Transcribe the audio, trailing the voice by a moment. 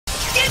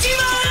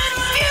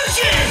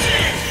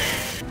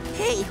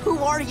Who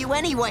are you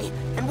anyway?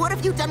 And what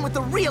have you done with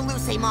the real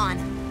Lucemon?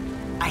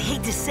 I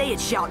hate to say it,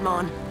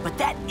 Shoutmon, but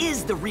that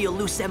is the real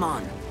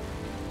Lucemon.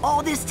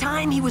 All this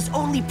time, he was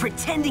only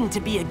pretending to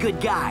be a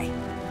good guy.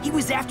 He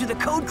was after the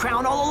Code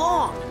Crown all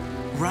along.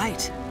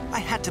 Right. I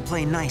had to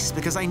play nice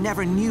because I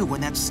never knew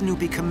when that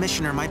Snoopy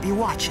commissioner might be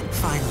watching.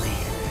 Finally,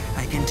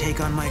 I can take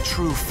on my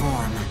true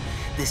form.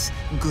 This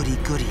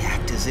goody-goody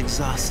act is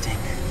exhausting.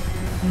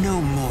 No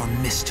more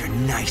Mr.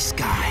 Nice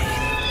Guy.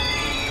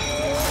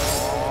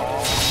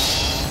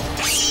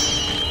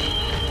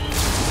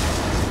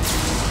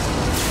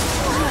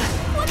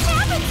 What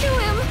happened to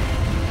him?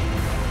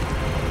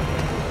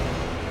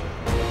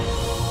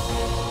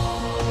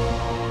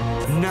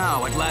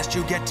 Now, at last,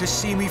 you get to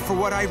see me for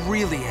what I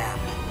really am.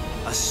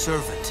 A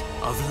servant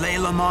of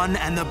Laylamon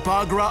and the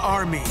Bagra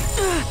army.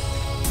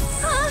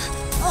 Huh?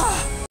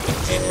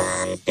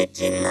 Digimon,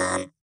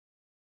 Digimon.